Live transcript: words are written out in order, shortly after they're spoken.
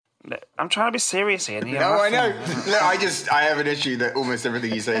I'm trying to be serious here. No, I know. Look, I have an issue that almost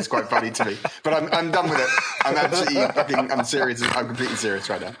everything you say is quite funny to me. But I'm done with it. I'm absolutely I'm serious. I'm completely serious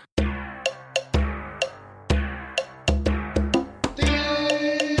right now.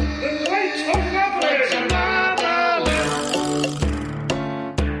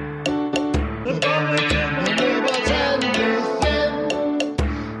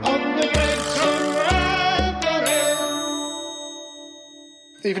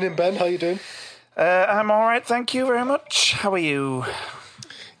 Evening, Ben. How you doing? I'm all right, thank you very much. How are you?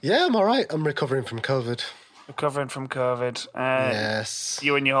 Yeah, I'm all right. I'm recovering from COVID. Recovering from COVID. Yes.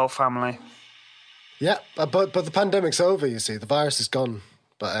 You and your whole family. Yeah, but the pandemic's over, you see. The virus is gone.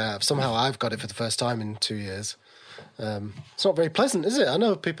 But somehow I've got it for the first time in 2 years. It's not very pleasant, is it? I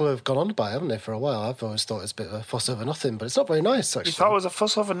know people have gone on about it, haven't they, for a while. I've always thought it's a bit of a fuss over nothing, but it's not very nice, actually. You thought it was a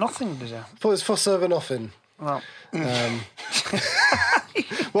fuss over nothing, did you? I thought it was fuss over nothing. Well...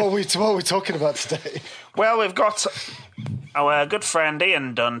 What are we talking about today? Well, we've got our good friend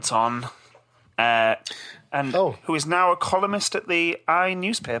Ian Dunt on, who is now a columnist at the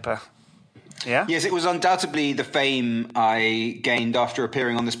newspaper. Yeah? Yes, it was undoubtedly the fame I gained after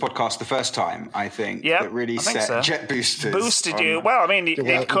appearing on this podcast the first time, I think. Yeah, that really jet boosters. Boosted you. Well, I mean,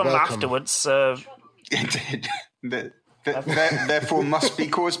 it come afterwards. It did. Therefore must be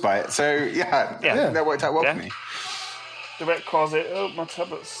caused by it. So, yeah. That worked out well for me. Direct cause it. Oh, my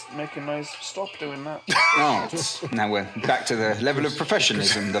tablet's making noise. Stop doing that. Oh, now we're back to the level of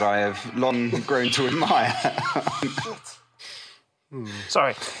professionalism that I have long grown to admire.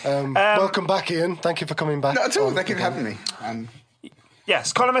 Sorry. Welcome back, Ian. Thank you for coming back. Not at all. Thank you for having me.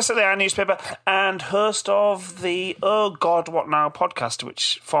 Yes, columnist at the newspaper and host of the Oh God, What Now podcast,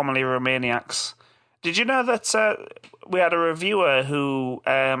 which formerly Romaniacs. Did you know that we had a reviewer who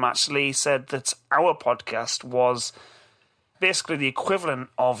actually said that our podcast was basically the equivalent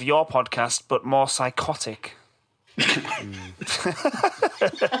of your podcast, but more psychotic?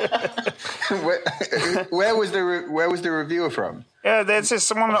 Where was the reviewer from? Yeah, there's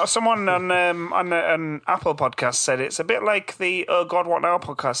someone on an Apple podcast said it's a bit like the Oh God, What Now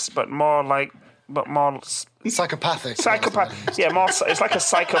podcast, but more psychopathic. Yeah, more. It's like a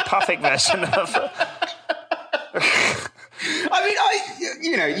psychopathic version of. I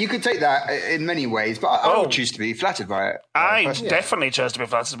mean, you could take that in many ways, but I would choose to be flattered by it. I definitely chose to be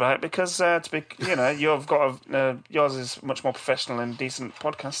flattered by it because you've got yours is much more professional and decent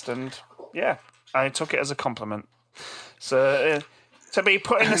podcast, and I took it as a compliment. So to be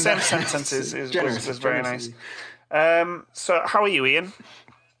put in the same sentence was very nice. So how are you, Ian?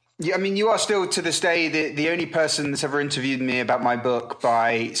 Yeah, I mean, you are still to this day the only person that's ever interviewed me about my book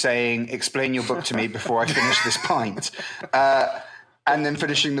by saying, "Explain your book to me before I finish this pint," and then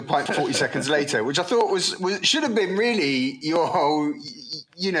finishing the pint 40 seconds later, which I thought should have been really your whole,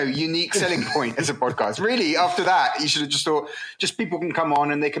 unique selling point as a podcast. Really, after that, you should have just thought, people can come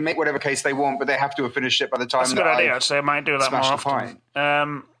on and they can make whatever case they want, but they have to have finished it by the time. That's a good idea. Actually, I might do that more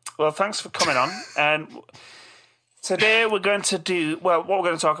often. Well, thanks for coming on. And today we're going to do, what we're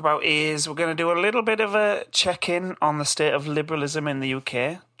going to talk about is we're going to do a little bit of a check-in on the state of liberalism in the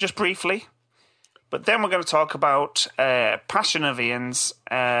UK, just briefly. But then we're going to talk about passion of Ian's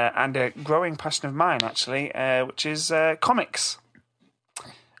and a growing passion of mine, actually, which is comics.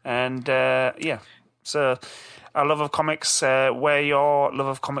 And, so our love of comics, where your love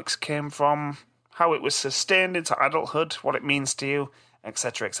of comics came from, how it was sustained into adulthood, what it means to you,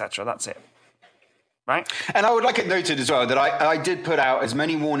 etc., etc. That's it. Right. And I would like it noted as well that I did put out as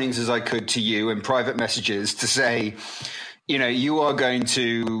many warnings as I could to you in private messages to say, you are going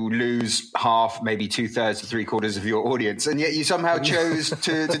to lose half, maybe 2/3 to 3/4 of your audience. And yet you somehow chose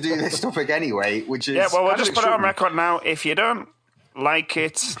to do this topic anyway, which is... Yeah, well, we'll just put it on record now. If you don't like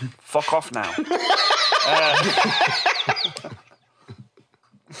it, fuck off now.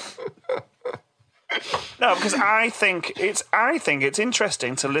 No, because I think it's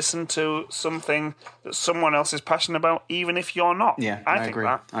interesting to listen to something that someone else is passionate about, even if you're not. Yeah, I agree.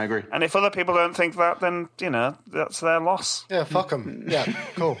 I agree. And if other people don't think that, then that's their loss. Yeah, fuck them. Yeah,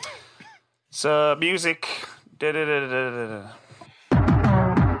 cool. So music.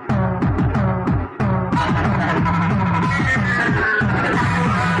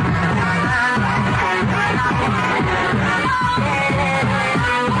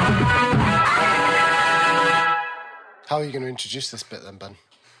 How are you going to introduce this bit then, Ben?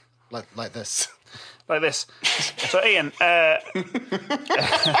 Like this? Like this. So, Ian,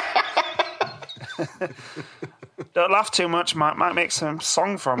 don't laugh too much. Might make some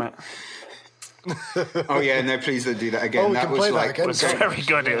song from it. Oh yeah, no, please don't do that again. We that can was play like that again. It was very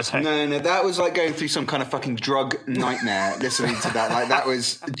good. It was no, that was like going through some kind of fucking drug nightmare. Listening to that, like that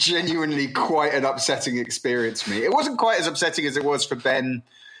was genuinely quite an upsetting experience for me. It wasn't quite as upsetting as it was for Ben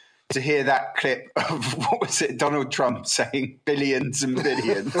to hear that clip of, what was it, Donald Trump saying billions and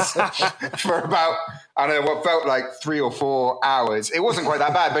billions for about, I don't know, what felt like 3 or 4 hours. It wasn't quite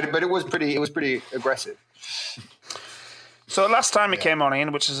that bad, but it was pretty aggressive. So last time he came on,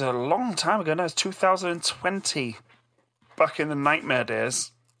 Ian, which is a long time ago now, it's 2020, back in the nightmare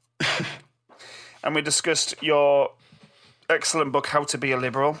days, and we discussed your excellent book, How to Be a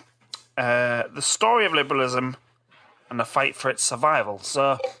Liberal, the story of liberalism and the fight for its survival.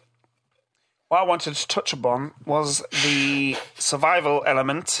 So what I wanted to touch upon was the survival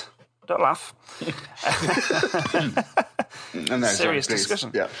element. Don't laugh. Serious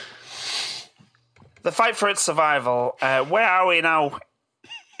discussion. Yeah. The fight for its survival. Where are we now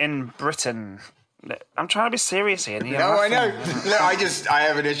in Britain? I'm trying to be serious here. No, I know. Look, I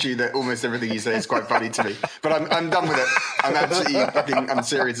have an issue that almost everything you say is quite funny to me. But I'm done with it. I'm absolutely I'm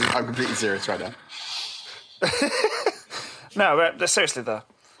serious. I'm completely serious right now. No, but seriously though.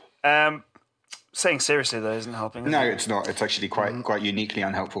 Saying seriously though isn't helping. No, it's not. It's actually quite uniquely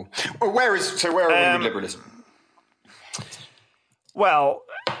unhelpful. Well, where are we with liberalism? Well,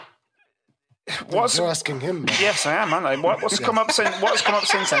 you're asking him. Yes, I am, aren't I? What's come up since? What's come up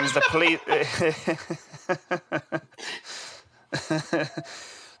since then is the police.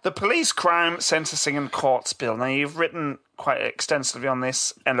 The police crime sentencing and courts bill. Now you've written quite extensively on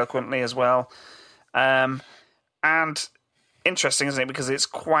this, eloquently as well, and interesting, isn't it? Because it's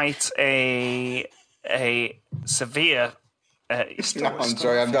quite a severe. No, I'm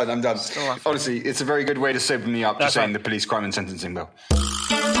sorry, I'm done. Honestly, it's a very good way to sober me up, just saying the police crime and sentencing bill.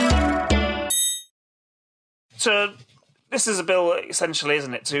 So this is a bill, essentially,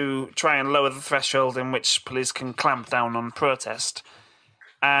 isn't it, to try and lower the threshold in which police can clamp down on protest.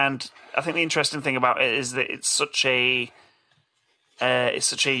 And I think the interesting thing about it is that it's such a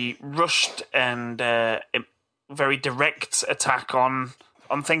rushed and very direct attack on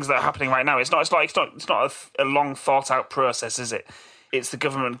things that are happening right now. It's not a long thought out process, is it? It's the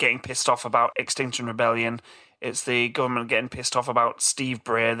government getting pissed off about Extinction Rebellion. It's the government getting pissed off about Steve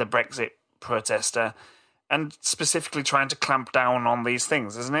Bray, the Brexit protester, and specifically trying to clamp down on these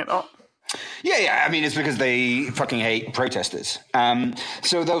things, isn't it? Yeah. I mean, it's because they fucking hate protesters.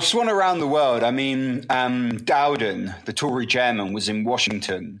 So they'll swan around the world. I mean, Dowden, the Tory chairman, was in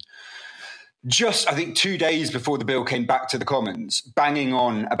Washington just, I think, 2 days before the bill came back to the Commons, banging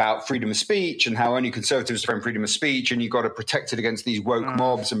on about freedom of speech and how only conservatives defend freedom of speech and you've got to protect it against these woke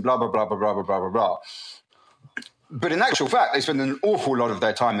mobs and blah, blah, blah, blah, blah, blah, blah, blah, blah. But in actual fact, they spend an awful lot of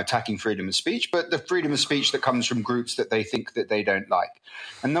their time attacking freedom of speech, but the freedom of speech that comes from groups that they think that they don't like.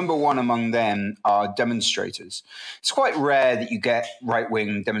 And number one among them are demonstrators. It's quite rare that you get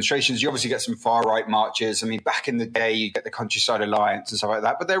right-wing demonstrations. You obviously get some far-right marches. I mean, back in the day, you get the Countryside Alliance and stuff like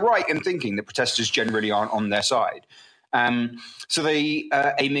that. But they're right in thinking that protesters generally aren't on their side. So they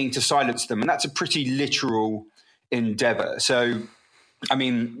are aiming to silence them. And that's a pretty literal endeavor. So, I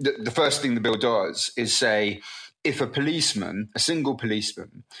mean, the first thing the bill does is say, if a single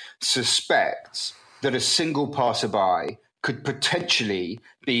policeman, suspects that a single passerby could potentially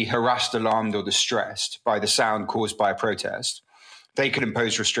be harassed, alarmed, or distressed by the sound caused by a protest, they could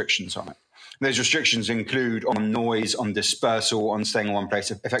impose restrictions on it. Those restrictions include on noise, on dispersal, on staying in one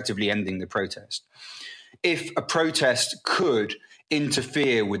place, effectively ending the protest. If a protest could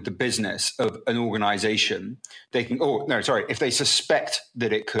interfere with the business of an organization, they can, if they suspect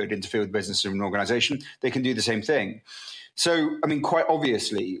that it could interfere with the business of an organization, they can do the same thing. So, I mean, quite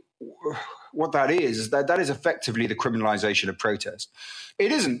obviously, what that is that is effectively the criminalization of protest.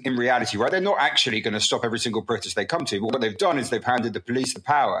 It isn't in reality, right? They're not actually going to stop every single protest they come to. But what they've done is they've handed the police the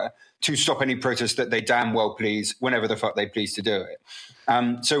power to stop any protest that they damn well please whenever the fuck they please to do it.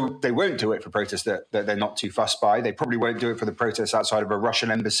 So they won't do it for protests that they're not too fussed by. They probably won't do it for the protests outside of a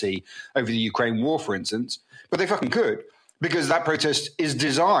Russian embassy over the Ukraine war, for instance. But they fucking could, because that protest is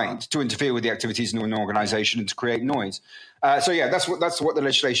designed to interfere with the activities in an organization and to create noise. That's what the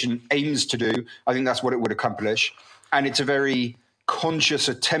legislation aims to do. I think that's what it would accomplish. And it's a very conscious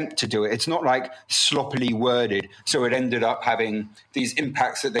attempt to do it. It's not like sloppily worded, so it ended up having these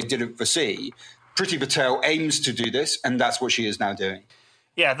impacts that they didn't foresee. Priti Patel aims to do this, and that's what she is now doing.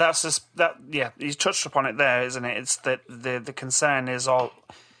 Yeah, that's just that. Yeah, you touched upon it there, isn't it? It's that the concern is all.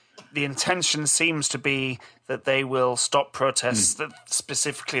 The intention seems to be that they will stop protests that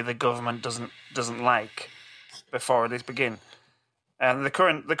specifically the government doesn't like before they begin. And the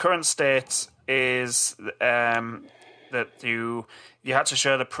current state is that you had to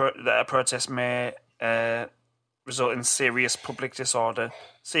show that a protest may result in serious public disorder,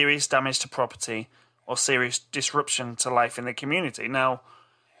 serious damage to property, or serious disruption to life in the community. Now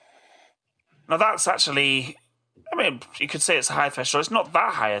that's actually, I mean, you could say it's a high threshold. It's not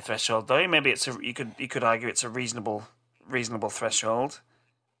that high a threshold, though. Maybe you could argue it's a reasonable threshold.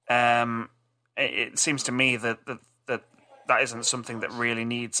 It seems to me that isn't something that really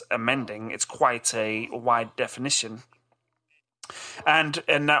needs amending. It's quite a wide definition, and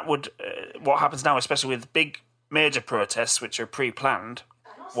that would what happens now, especially with big major protests which are pre-planned.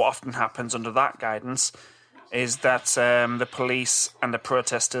 What often happens under that guidance is that the police and the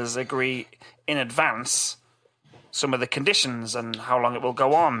protesters agree in advance some of the conditions and how long it will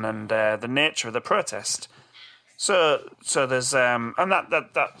go on and the nature of the protest. So there's and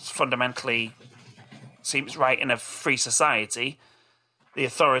that fundamentally seems right in a free society. The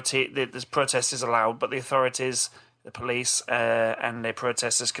protest is allowed, but the authorities, the police, and the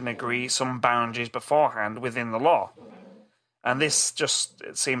protesters can agree some boundaries beforehand within the law. And this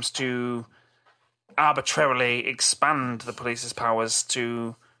it seems to arbitrarily expand the police's powers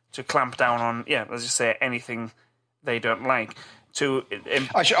to clamp down on, as you say, anything they don't like.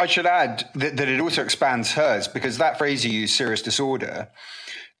 I should add that it also expands hers, because that phrase you use, serious disorder,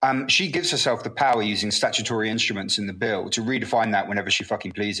 she gives herself the power using statutory instruments in the bill to redefine that whenever she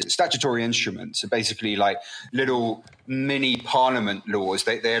fucking pleases. Statutory instruments are basically like little mini parliament laws.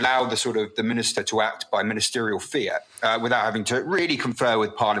 They allow the minister to act by ministerial fiat without having to really confer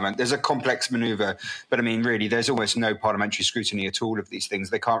with parliament. There's a complex manoeuvre, but I mean, really, there's almost no parliamentary scrutiny at all of these things.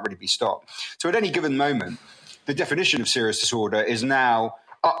 They can't really be stopped. So at any given moment, the definition of serious disorder is now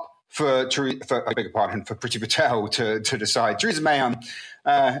up for Priti Patel to decide. Theresa May, I'm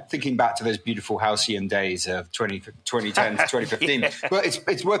thinking back to those beautiful halcyon days of 2010 to 2015. But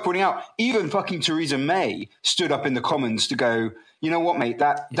it's worth pointing out, even fucking Theresa May stood up in the Commons to go, you know what, mate,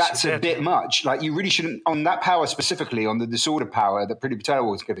 that's a bit much. Like, you really shouldn't, on that power specifically, on the disorder power that Priti Patel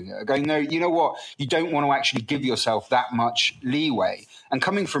was giving her, going, no, you know what, you don't want to actually give yourself that much leeway. And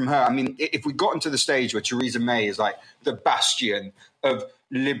coming from her, I mean, if we got into the stage where Theresa May is like the bastion of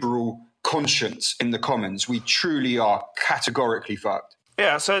liberal conscience in the Commons, we truly are categorically fucked.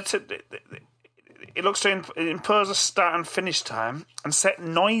 Yeah, so it looks to impose a start and finish time and set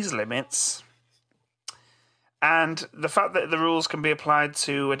noise limits. And the fact that the rules can be applied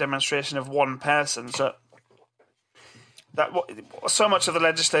to a demonstration of one person, so much of the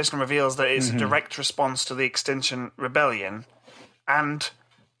legislation reveals that it's a direct response to the Extinction Rebellion and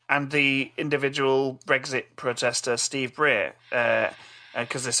the individual Brexit protester Steve Bray,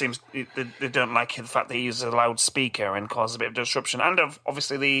 because they don't like the fact that he uses a loudspeaker and causes a bit of disruption, and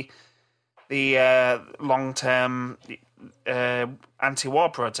obviously the long-term anti-war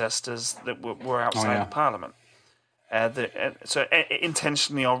protesters that were outside Parliament. So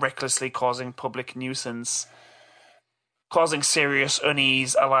intentionally or recklessly causing public nuisance, causing serious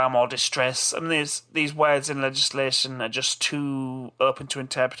unease, alarm or distress. I mean, these words in legislation are just too open to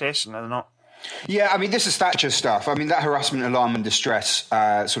interpretation, are they not? Yeah, I mean, this is Thatcher stuff. I mean, that harassment, alarm and distress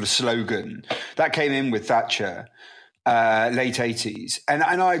sort of slogan, that came in with Thatcher, late 80s. And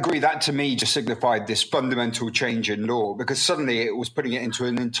I agree, that to me just signified this fundamental change in law, because suddenly it was putting it into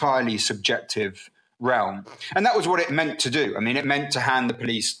an entirely subjective realm. And that was what it meant to do. I mean, it meant to hand the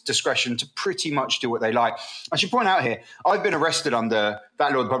police discretion to pretty much do what they like. I should point out here, I've been arrested under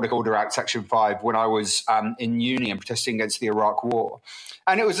that Law of the Public Order Act, Section 5, when I was in uni and protesting against the Iraq War.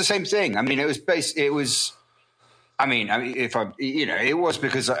 And it was the same thing. I mean, it was because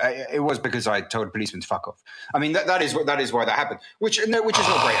I told a policeman to fuck off. I mean, that is why that happened, which is not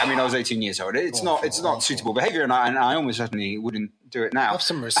great. I mean, I was 18 years old. It's not suitable behaviour, and I almost certainly wouldn't do it now. Have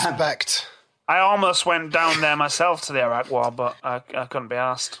some respect. I almost went down there myself to the Iraq War, but I couldn't be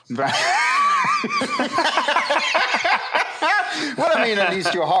asked. Well, I mean, at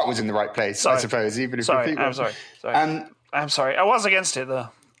least your heart was in the right place, I suppose. Even if I'm sorry. I'm sorry. I was against it, though.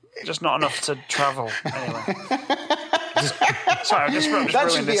 Just not enough to travel, anyway. Sorry,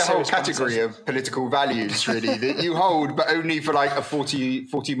 that should be a whole category of political values, really, that you hold, but only for like a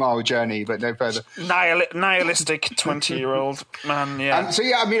 40-mile journey, but no further. Nihilistic 20-year-old man, yeah. So,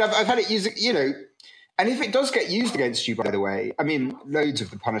 yeah, I mean, I've had it used, and if it does get used against you, by the way, I mean, loads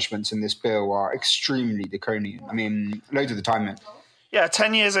of the punishments in this bill are extremely draconian. I mean, loads of the time. Yeah,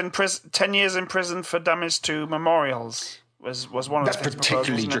 10 years in prison for damage to memorials. Was one of That's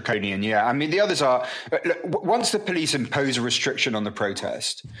particularly draconian, yeah. I mean, the others are, look, once the police impose a restriction on the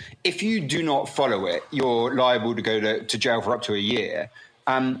protest, if you do not follow it, you're liable to go to jail for up to a year.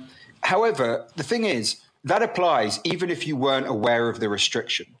 However, the thing is, that applies even if you weren't aware of the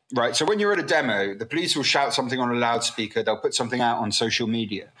restriction, right? So when you're at a demo, the police will shout something on a loudspeaker, they'll put something out on social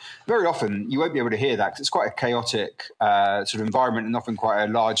media. Very often, you won't be able to hear that because it's quite a chaotic sort of environment and often quite a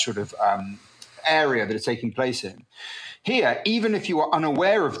large sort of area that it's taking place in. Here, even if you are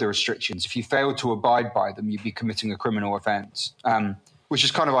unaware of the restrictions, if you fail to abide by them, you'd be committing a criminal offence. Which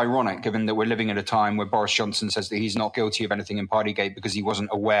is kind of ironic, given that we're living at a time where Boris Johnson says that he's not guilty of anything in Partygate because he wasn't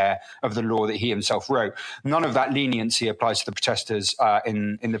aware of the law that he himself wrote. None of that leniency applies to the protesters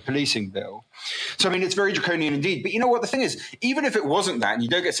in the policing bill. So, I mean, it's very draconian indeed. But you know what? The thing is, even if it wasn't that and you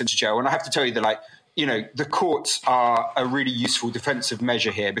don't get sent to jail, and I have to tell you that, like, you know, the courts are a really useful defensive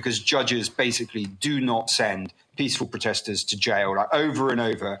measure here because judges basically do not send peaceful protesters to jail. Like, over and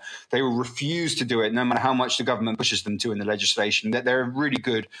over, they will refuse to do it no matter how much the government pushes them to in the legislation. That they're a really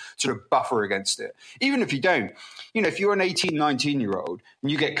good sort of buffer against it. Even if you don't, you know, if you're an 18, 19-year-old and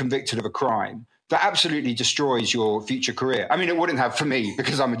you get convicted of a crime, that absolutely destroys your future career. I mean, it wouldn't have for me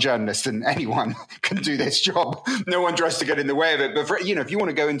because I'm a journalist and anyone can do this job. No one tries to get in the way of it. But, for, you know, if you want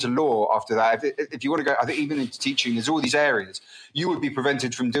to go into law after that, if you want to go, I think even into teaching, there's all these areas, you would be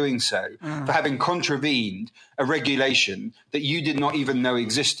prevented from doing so for having contravened a regulation that you did not even know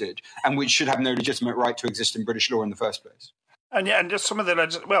existed and which should have no legitimate right to exist in British law in the first place. And yeah, and just some of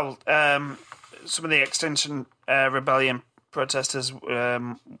the some of the Extinction Rebellion protesters.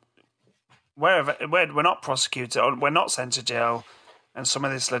 Where we're not prosecuted or we're not sent to jail, and some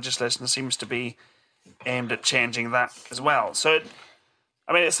of this legislation seems to be aimed at changing that as well. So,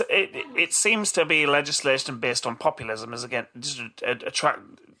 I mean, it seems to be legislation based on populism, as again just attract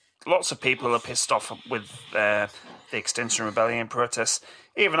lots of people are pissed off with the Extinction Rebellion protests.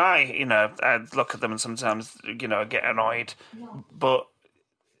 Even I look at them and sometimes get annoyed, but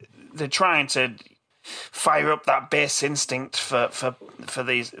they're trying to fire up that base instinct for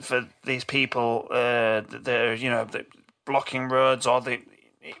these people that are blocking roads, or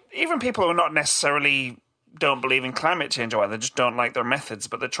even people who are not necessarily don't believe in climate change, or they just don't like their methods,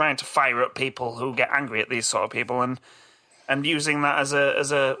 but they're trying to fire up people who get angry at these sort of people and using that as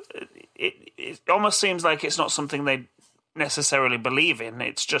it almost seems like it's not something they necessarily believe in.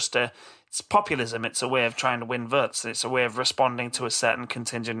 It's just it's populism. It's a way of trying to win votes. It's a way of responding to a certain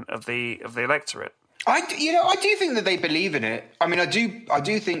contingent of the electorate. I do think that they believe in it. I mean, I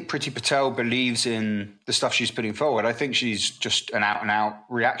do think Priti Patel believes in the stuff she's putting forward. I think she's just an out-and-out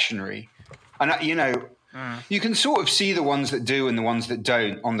reactionary. And, you can sort of see the ones that do and the ones that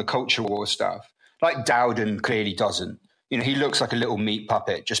don't on the culture war stuff. Like Dowden clearly doesn't. He looks like a little meat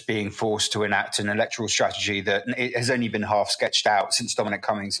puppet just being forced to enact an electoral strategy that has only been half sketched out since Dominic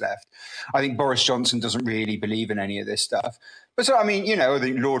Cummings left. I think Boris Johnson doesn't really believe in any of this stuff. But so, I mean, I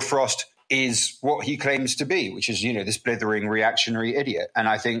think Lord Frost is what he claims to be, which is, this blithering reactionary idiot. And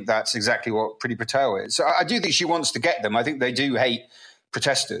I think that's exactly what Priti Patel is. So I do think she wants to get them. I think they do hate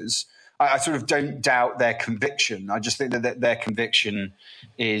protesters. I sort of don't doubt their conviction. I just think that their conviction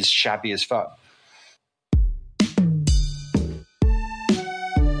is shabby as fuck.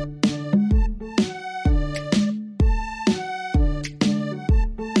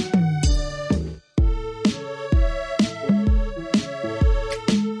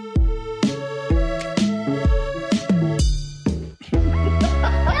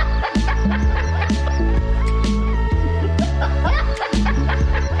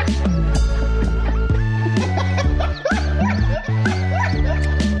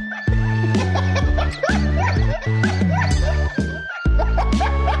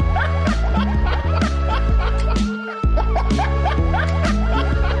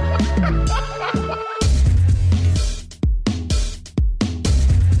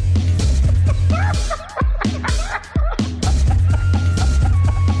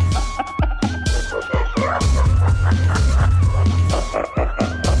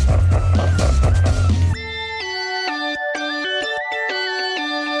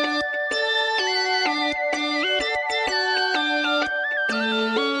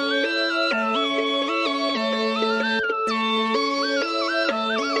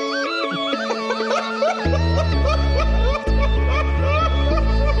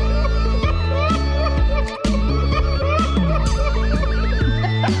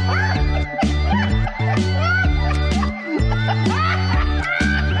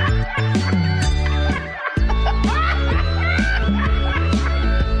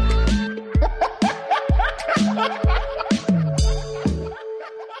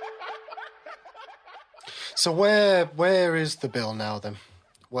 So where is the bill now then?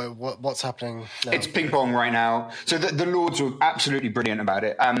 What's happening now? It's ping pong right now. So the Lords were absolutely brilliant about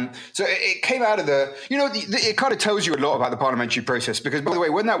it. So it came out of it kind of tells you a lot about the parliamentary process because, by the way,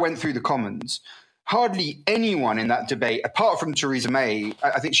 when that went through the Commons, hardly anyone in that debate, apart from Theresa May,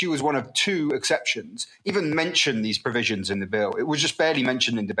 I think she was one of two exceptions, even mentioned these provisions in the bill. It was just barely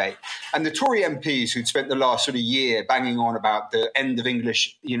mentioned in debate. And the Tory MPs who'd spent the last sort of year banging on about the end of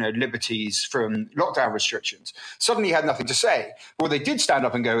English, liberties from lockdown restrictions suddenly had nothing to say. What they did stand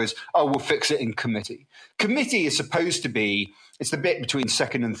up and go is, oh, we'll fix it in committee. Committee is supposed to be, it's the bit between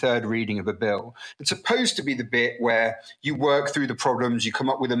second and third reading of a bill. It's supposed to be the bit where you work through the problems, you come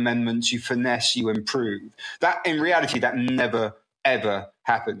up with amendments, you finesse, you improve. That, in reality, that never, ever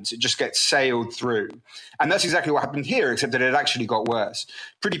happens. It just gets sailed through. And that's exactly what happened here, except that it actually got worse.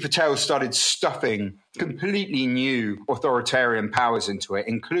 Priti Patel started stuffing completely new authoritarian powers into it,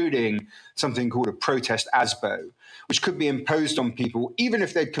 including something called a protest ASBO, which could be imposed on people even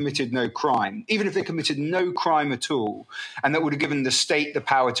if they'd committed no crime, even if they committed no crime at all. And that would have given the state the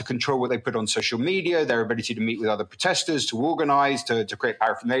power to control what they put on social media, their ability to meet with other protesters, to organize, to create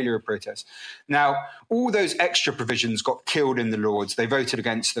paraphernalia of protests. Now, all those extra provisions got killed in the Lords. They voted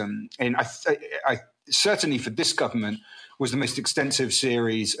against them. And I certainly for this government was the most extensive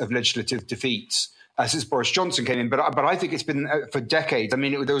series of legislative defeats since Boris Johnson came in. But I think it's been for decades. I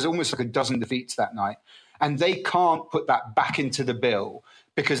mean, there was almost like a dozen defeats that night. And they can't put that back into the bill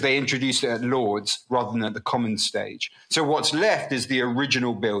because they introduced it at Lords rather than at the Commons stage. So what's left is the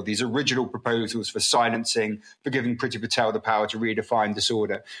original bill, these original proposals for silencing, for giving Priti Patel the power to redefine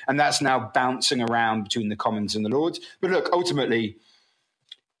disorder. And that's now bouncing around between the Commons and the Lords. But look, ultimately,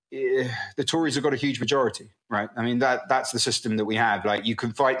 the Tories have got a huge majority, right? I mean, that's the system that we have. Like, you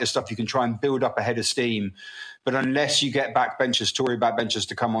can fight this stuff, you can try and build up a head of steam, but unless you get backbenchers, Tory backbenchers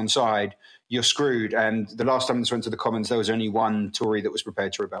to come on side, you're screwed. And the last time this went to the Commons, there was only one Tory that was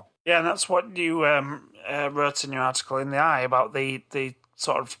prepared to rebel. Yeah, and that's what you wrote in your article in The Eye about the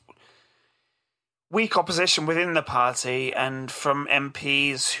sort of weak opposition within the party and from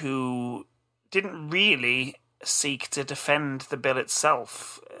MPs who didn't really seek to defend the bill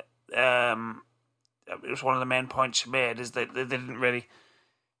itself. It was one of the main points you made, is that they didn't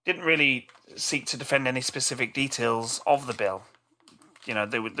really seek to defend any specific details of the bill.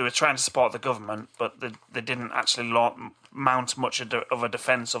 They were trying to support the government, but they didn't actually mount much of a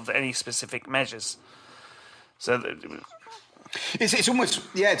defence of any specific measures. So it's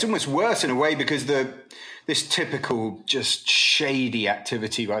almost worse in a way, because this typical just shady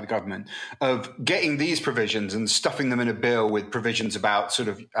activity by the government of getting these provisions and stuffing them in a bill with provisions about sort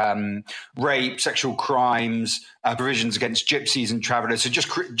of rape, sexual crimes, provisions against gypsies and travellers. So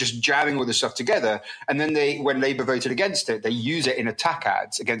just jamming all this stuff together. And then when Labour voted against it, they use it in attack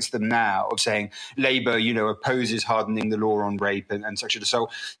ads against them now of saying Labour, opposes hardening the law on rape and sexual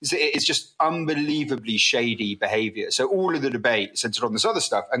assault. It's just unbelievably shady behaviour. So all of the debate centred on this other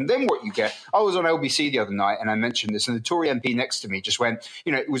stuff. And then what you get, I was on LBC the other night and I mentioned this, and the Tory MP next to me just went,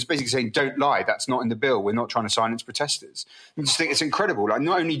 it was basically saying, don't lie, that's not in the bill, we're not trying to silence protesters. I just think it's incredible. Like,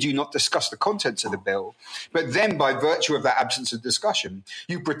 not only do you not discuss the contents of the bill, but then by virtue of that absence of discussion,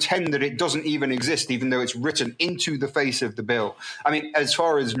 you pretend that it doesn't even exist, even though it's written into the face of the bill. I mean, as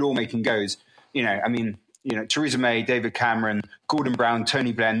far as lawmaking goes, Theresa May, David Cameron, Gordon Brown,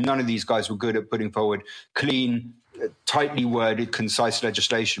 Tony Blair, none of these guys were good at putting forward clean, tightly worded, concise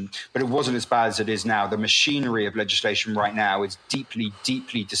legislation, but it wasn't as bad as it is now. The machinery of legislation right now is deeply,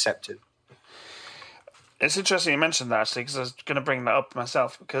 deeply deceptive. It's interesting you mentioned that, actually, because I was going to bring that up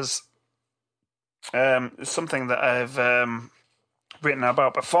myself, because it's something that I've written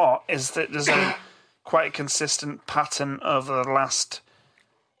about before, is that there's a quite consistent pattern over the last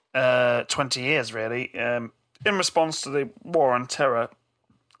 20 years, really, in response to the war on terror.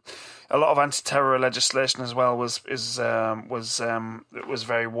 A lot of anti-terror legislation as well was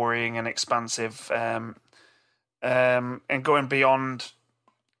very worrying and expansive, and going beyond.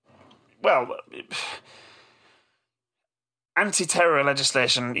 Well, anti-terror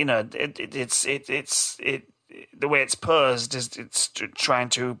legislation, it's the way it's posed is it's trying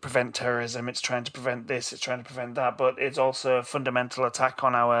to prevent terrorism. It's trying to prevent this. It's trying to prevent that. But it's also a fundamental attack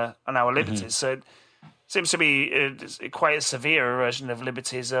on our liberties. Mm-hmm. So it seems to be quite a severe erosion of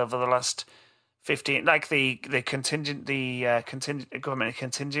liberties over the last 15, like the Government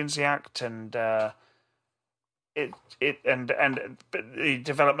Contingency Act and the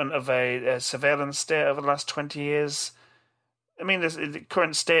development of a surveillance state over the last 20 years. I mean, the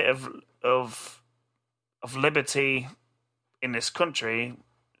current state of liberty in this country,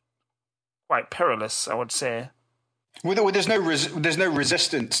 quite perilous, I would say. Well, there's no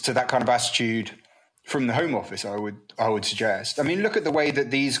resistance to that kind of attitude from the Home Office, I would suggest. I mean, look at the way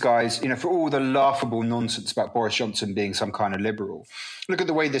that these guys, for all the laughable nonsense about Boris Johnson being some kind of liberal, look at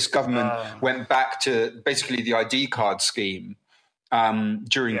the way this government went back to basically the ID card scheme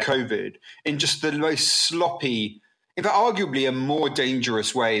during COVID in just the most sloppy, in fact, arguably a more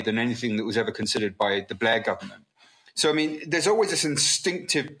dangerous way than anything that was ever considered by the Blair government. So, I mean, there's always this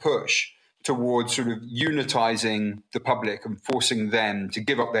instinctive push towards sort of unitizing the public and forcing them to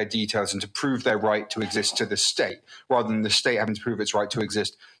give up their details and to prove their right to exist to the state, rather than the state having to prove its right to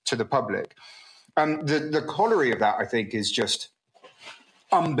exist to the public. The corollary of that, I think, is just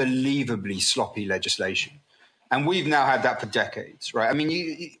unbelievably sloppy legislation. And we've now had that for decades, right? I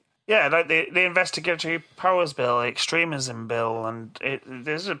mean, yeah, like the investigatory powers bill, the extremism bill, and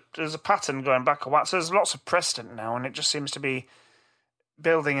there's a pattern going back a while. So there's lots of precedent now, and it just seems to be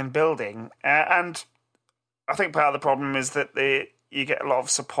building and building. And I think part of the problem is that you get a lot of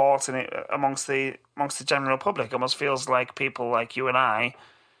support in it amongst the general public. It almost feels like people like you and I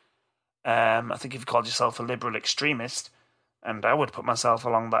think if you called yourself a liberal extremist, and I would put myself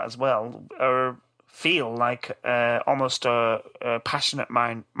along that as well, or feel like almost a passionate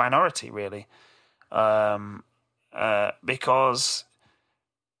minority, really. Because,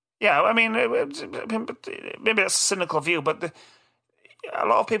 yeah, I mean, maybe that's a cynical view, but a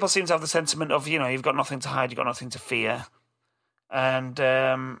lot of people seem to have the sentiment of, you've got nothing to hide, you've got nothing to fear. And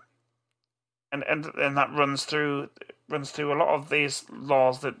that runs through a lot of these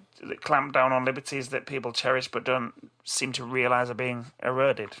laws that clamp down on liberties that people cherish but don't seem to realise are being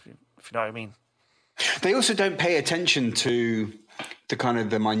eroded, if you know what I mean. They also don't pay attention to the kind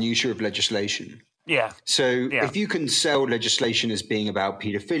of the minutiae of legislation. Yeah. So if you can sell legislation as being about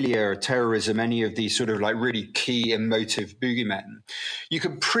paedophilia or terrorism, any of these sort of like really key emotive boogeymen, you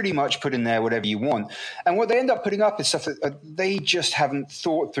can pretty much put in there whatever you want. And what they end up putting up is stuff that they just haven't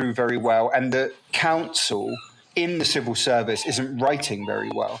thought through very well. And the council in the civil service isn't writing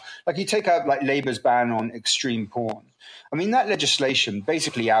very well. Like you take out like Labour's ban on extreme porn. I mean, that legislation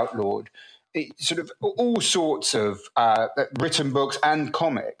basically outlawed sort of all sorts of written books and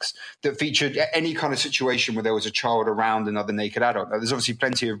comics that featured any kind of situation where there was a child around another naked adult. Now, there's obviously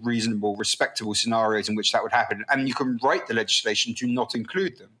plenty of reasonable, respectable scenarios in which that would happen, and you can write the legislation to not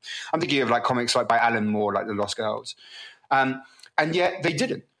include them. I'm thinking of like comics like by Alan Moore, like The Lost Girls. And yet they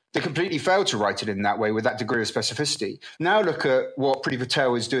didn't. They completely failed to write it in that way with that degree of specificity. Now look at what Priti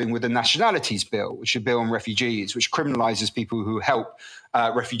Patel is doing with the Nationalities Bill, which is a bill on refugees, which criminalises people who help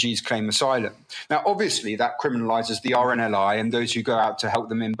refugees claim asylum. Now, obviously, that criminalises the RNLI and those who go out to help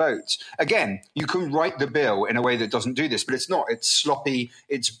them in boats. Again, you can write the bill in a way that doesn't do this, but it's not. It's sloppy,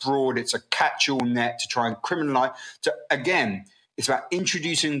 it's broad, it's a catch-all net to try and criminalise. Again, it's about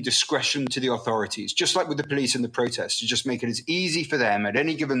introducing discretion to the authorities, just like with the police and the protests, to just make it as easy for them at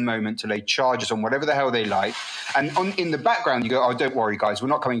any given moment to lay charges on whatever the hell they like. And in the background, you go, oh, don't worry, guys, we're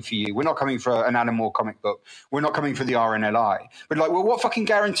not coming for you. We're not coming for an Alan Moore comic book. We're not coming for the RNLI. But like, well, what fucking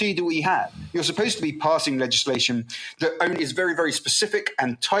guarantee do we have? You're supposed to be passing legislation that only is very, very specific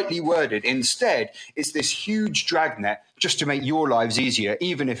and tightly worded. Instead, it's this huge dragnet just to make your lives easier,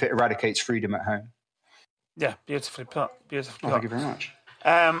 even if it eradicates freedom at home. Yeah, beautifully put. Beautifully put. Thank you very much.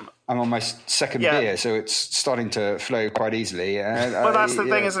 I'm on my second beer, so it's starting to flow quite easily. Well, that's the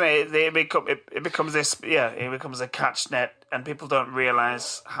thing, isn't it? It becomes this. Yeah, it becomes a catch net, and people don't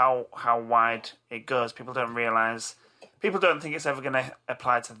realise how wide it goes. People don't think it's ever going to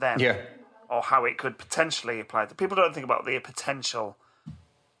apply to them. Yeah. Or how it could potentially apply to people. Don't think about the potential.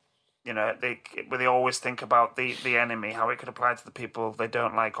 They always think about the enemy, how it could apply to the people they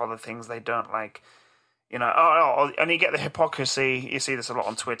don't like, or the things they don't like. And you get the hypocrisy. You see this a lot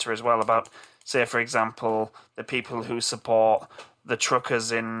on Twitter as well about, say, for example, the people who support the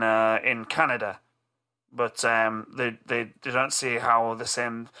truckers in Canada, but they don't see how the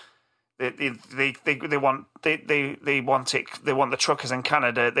same. They want the truckers in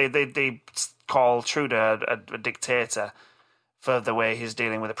Canada. They call Trudeau a dictator for the way he's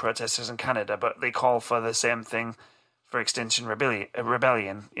dealing with the protesters in Canada, but they call for the same thing for Extinction Rebellion.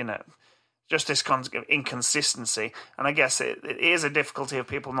 Just this inconsistency, and I guess it is a difficulty of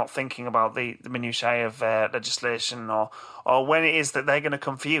people not thinking about the minutiae of legislation, or when it is that they're going to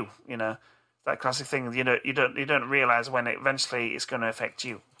come for you. That classic thing. You don't realise when eventually it's going to affect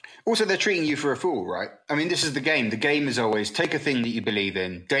you. Also, they're treating you for a fool, right? I mean, this is the game. The game is always take a thing that you believe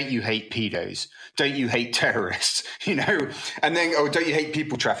in. Don't you hate pedos? Don't you hate terrorists? And then, don't you hate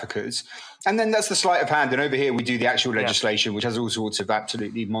people traffickers? And then that's the sleight of hand. And over here, we do the actual legislation, which has all sorts of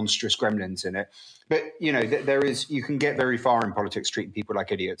absolutely monstrous gremlins in it. But, you can get very far in politics treating people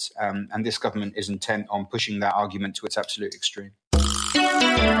like idiots. And this government is intent on pushing that argument to its absolute extreme.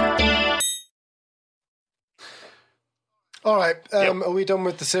 All right, are we done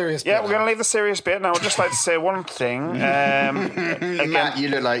with the serious bit? Yeah, we're going to leave the serious bit. Now, I'd just like to say one thing. Again, Matt, you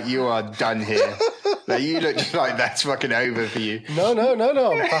look like you are done here. Like, you look just like that's fucking over for you. No,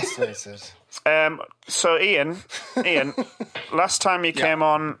 I'm fascinated. So Ian, last time you came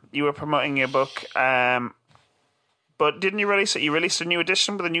on, you were promoting your book, but didn't you release it? You released a new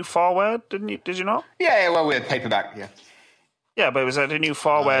edition with a new foreword, didn't you? Did you not? Yeah, well, we're paperback, yeah. Yeah, but it was a new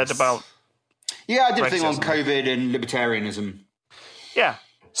foreword about... Yeah, I did a thing Brexit, on COVID and libertarianism. Yeah.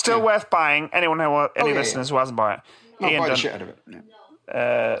 Still worth buying. Any listeners who hasn't bought it. I'll Ian buy the Dunt. shit out of it.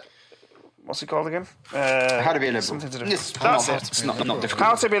 Yeah. What's it called again? How to be a liberal. Something to do. That's it. It's not difficult.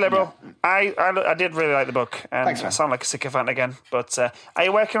 How to be liberal. Yeah. I did really like the book. And Thanks, man. I sound like a sycophant again. But are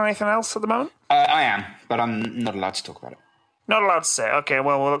you working on anything else at the moment? I am, but I'm not allowed to talk about it. Not allowed to say. Okay,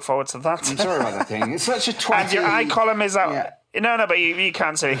 well, we'll look forward to that. I'm sorry about that thing. It's such a twatty... And your I-column is out... Yeah. No, but you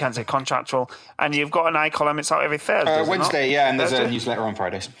can't say contractual. And you've got an I-column. It's out every Thursday, Wednesday, yeah, and there's a newsletter on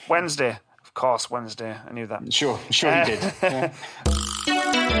Fridays. Wednesday. Of course, Wednesday. I knew that. Sure you did. Yeah.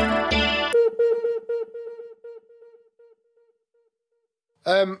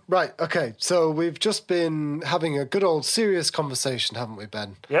 Right, okay. So we've just been having a good old serious conversation, haven't we,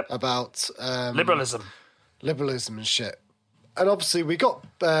 Ben? Yep. About liberalism and shit. And obviously we got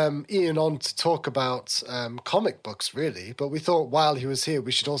Ian on to talk about comic books, really. But we thought while he was here,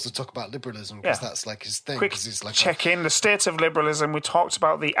 we should also talk about liberalism because that's like his thing. Quick he's like check in the state of liberalism. We talked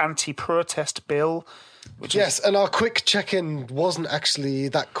about the anti-protest bill. And our quick check-in wasn't actually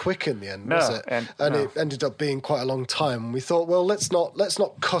that quick in the end, was it? And it ended up being quite a long time. We thought, well, let's not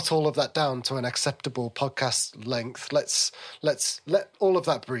cut all of that down to an acceptable podcast length. Let's let all of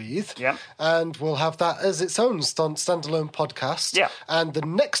that breathe. Yeah. And we'll have that as its own standalone podcast. Yeah. And the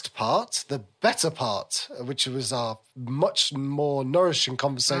next part, the better part, which was our much more nourishing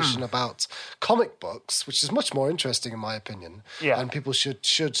conversation about comic books, which is much more interesting in my opinion. Yeah. And people should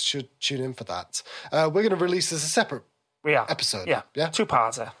tune in for that. We're going to release as a separate episode. Yeah. Yeah.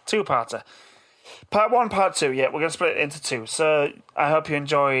 Two-parter. Part 1, part 2. Yeah, we're going to split it into 2. So I hope you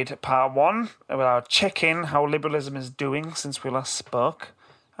enjoyed part 1 about our check-in, how liberalism is doing since we last spoke.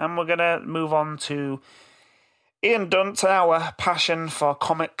 And we're going to move on to Ian Dunt, our passion for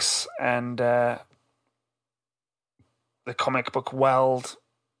comics and the comic book world.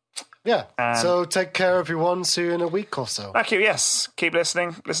 Yeah. So take care, everyone. See you in a week or so. Thank you. Yes. Keep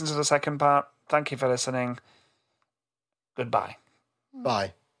listening. Listen to the second part. Thank you for listening. Goodbye.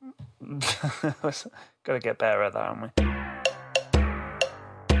 Bye. Got to get better at that, haven't we?